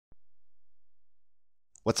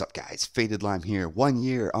What's up, guys? Fatedlime here. 1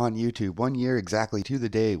 year on YouTube. 1 year exactly to the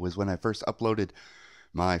day was when I first uploaded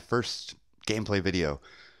my first gameplay video.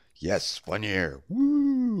 Yes, 1 year.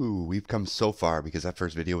 Woo! We've come so far because that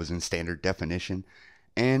first video was in standard definition.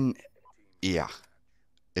 And yeah,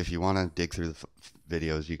 if you want to dig through the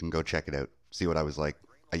videos, you can go check it out. See what I was like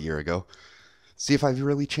a year ago. See if I've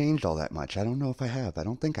really changed all that much. I don't know if I have. I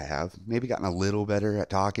don't think I have. Maybe gotten a little better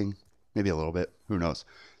at talking. Maybe a little bit. Who knows?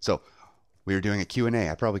 So, we were doing a Q&A.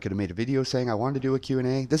 I probably could have made a video saying I wanted to do a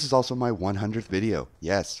Q&A. This is also my 100th video.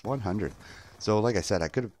 Yes, 100th. So like I said, I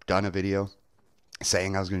could have done a video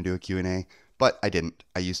saying I was going to do a Q&A, but I didn't.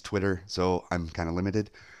 I used Twitter, so I'm kind of limited.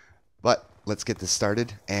 But let's get this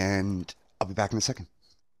started, and I'll be back in a second.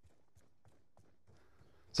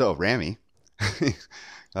 So, Rami, oh,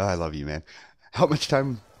 I love you, man. How much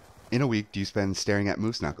time in a week do you spend staring at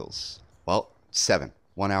moose knuckles? Well, 7.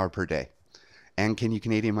 1 hour per day. And can you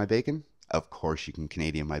Canadian my bacon? Of course you can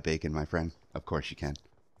Canadian my bacon, my friend. Of course you can.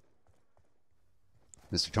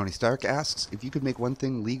 Mr. Tony Stark asks, if you could make one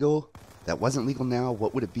thing legal that wasn't legal now,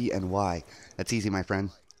 what would it be and why? That's easy, my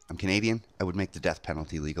friend. I'm Canadian. I would make the death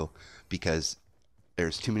penalty legal because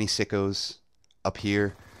there's too many sickos up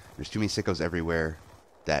here. There's too many sickos everywhere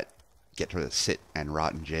that get to sit and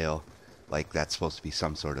rot in jail. Like that's supposed to be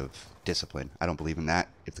some sort of discipline. I don't believe in that.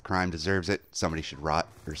 If the crime deserves it, somebody should rot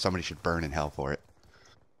or somebody should burn in hell for it.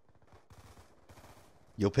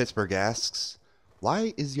 Yo Pittsburgh asks,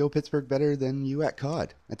 why is Yo Pittsburgh better than you at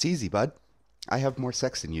COD? That's easy, bud. I have more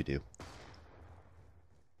sex than you do.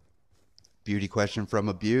 Beauty question from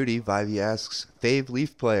a beauty. Vivey asks, fave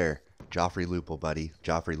Leaf player? Joffrey Lupul, buddy.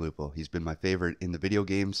 Joffrey Lupul. He's been my favorite in the video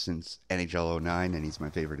games since NHL 09, and he's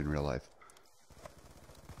my favorite in real life.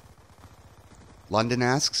 London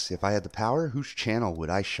asks, if I had the power, whose channel would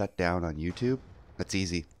I shut down on YouTube? That's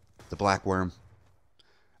easy. The Black Worm.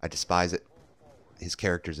 I despise it. His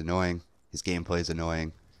character's annoying, his gameplay's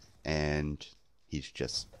annoying, and he's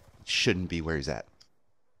just shouldn't be where he's at.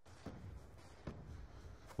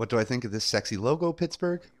 What do I think of this sexy logo,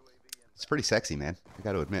 Pittsburgh? It's pretty sexy, man. I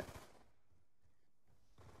gotta admit.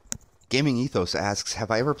 Gaming Ethos asks,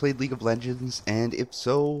 have I ever played League of Legends? And if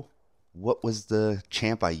so, what was the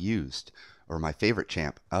champ I used? Or my favorite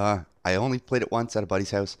champ? I only played it once at a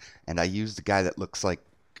buddy's house, and I used the guy that looks like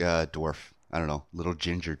a dwarf. I don't know, little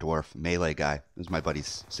ginger dwarf, melee guy. It was my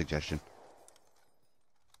buddy's suggestion.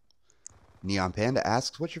 Neon Panda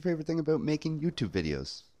asks, what's your favorite thing about making YouTube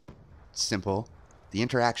videos? Simple. The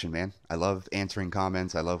interaction, man. I love answering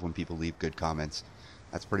comments. I love when people leave good comments.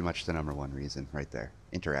 That's pretty much the #1 reason right there.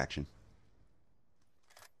 Interaction.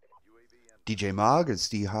 DJ Mog or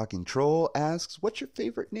Steve Hawking Troll asks, what's your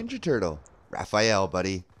favorite Ninja Turtle? Raphael,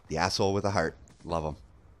 buddy. The asshole with a heart. Love him.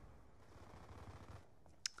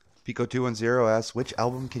 Pico210 asks, which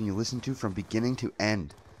album can you listen to from beginning to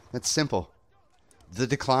end? That's simple. The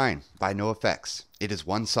Decline by NoFX. It is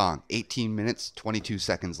one song, 18 minutes, 22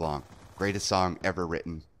 seconds long. Greatest song ever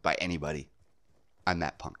written by anybody. I'm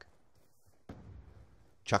that punk.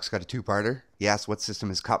 Chuck's got a two-parter. He asks, what system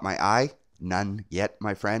has caught my eye? None yet,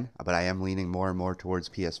 my friend, but I am leaning more and more towards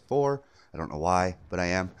PS4. I don't know why, but I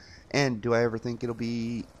am. And do I ever think you'll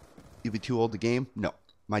be too old to game? No.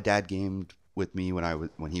 My dad gamed with me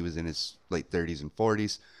when he was in his late 30s and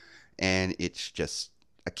 40s, and it's just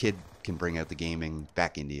a kid can bring out the gaming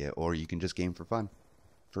back into you, or you can just game for fun.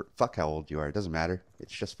 Fuck how old you are, it doesn't matter.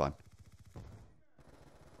 It's just fun.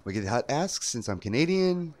 Wicked Hut asks, since I'm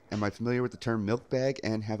Canadian, am I familiar with the term milk bag,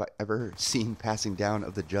 and have I ever seen passing down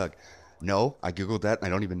of the jug? No, I googled that and I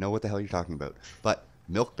don't even know what the hell you're talking about. But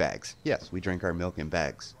milk bags, yes, we drink our milk in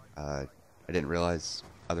bags. I didn't realize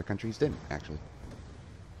other countries didn't, actually.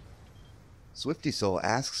 Swifty Soul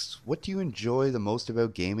asks, what do you enjoy the most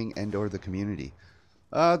about gaming and or the community?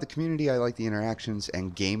 The community, I like the interactions,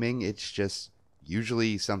 and gaming, it's just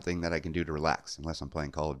usually something that I can do to relax. Unless I'm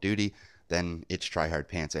playing Call of Duty, then it's tryhard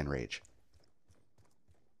pants and rage.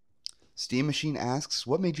 Steam Machine asks,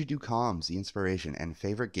 what made you do comms, the inspiration, and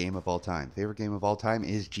favorite game of all time? Favorite game of all time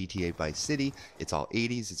is GTA Vice City. It's all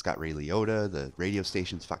 80s. It's got Ray Liotta. The radio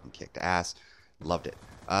station's fucking kicked ass. Loved it.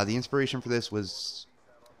 The inspiration for this was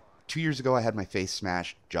 2 years ago. I had my face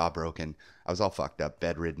smashed, jaw broken. I was all fucked up,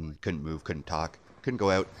 bedridden, couldn't move, couldn't talk, couldn't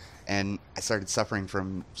go out. And I started suffering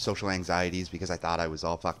from social anxieties because I thought I was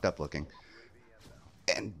all fucked up looking.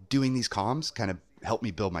 And doing these comms kind of helped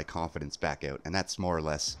me build my confidence back out. And that's more or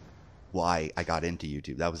less why I got into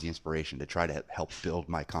YouTube. That was the inspiration, to try to help build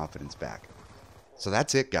my confidence back. So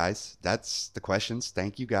that's it, guys. That's the questions.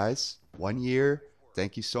 Thank you, guys. 1 year.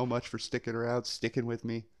 Thank you so much for sticking around, sticking with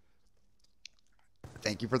me.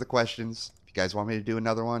 Thank you for the questions. If you guys want me to do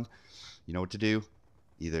another one, you know what to do.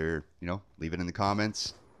 Either, leave it in the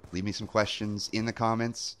comments, leave me some questions in the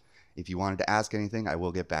comments. If you wanted to ask anything, I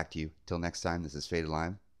will get back to you. Till next time, this is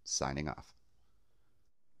Fatedlime, signing off.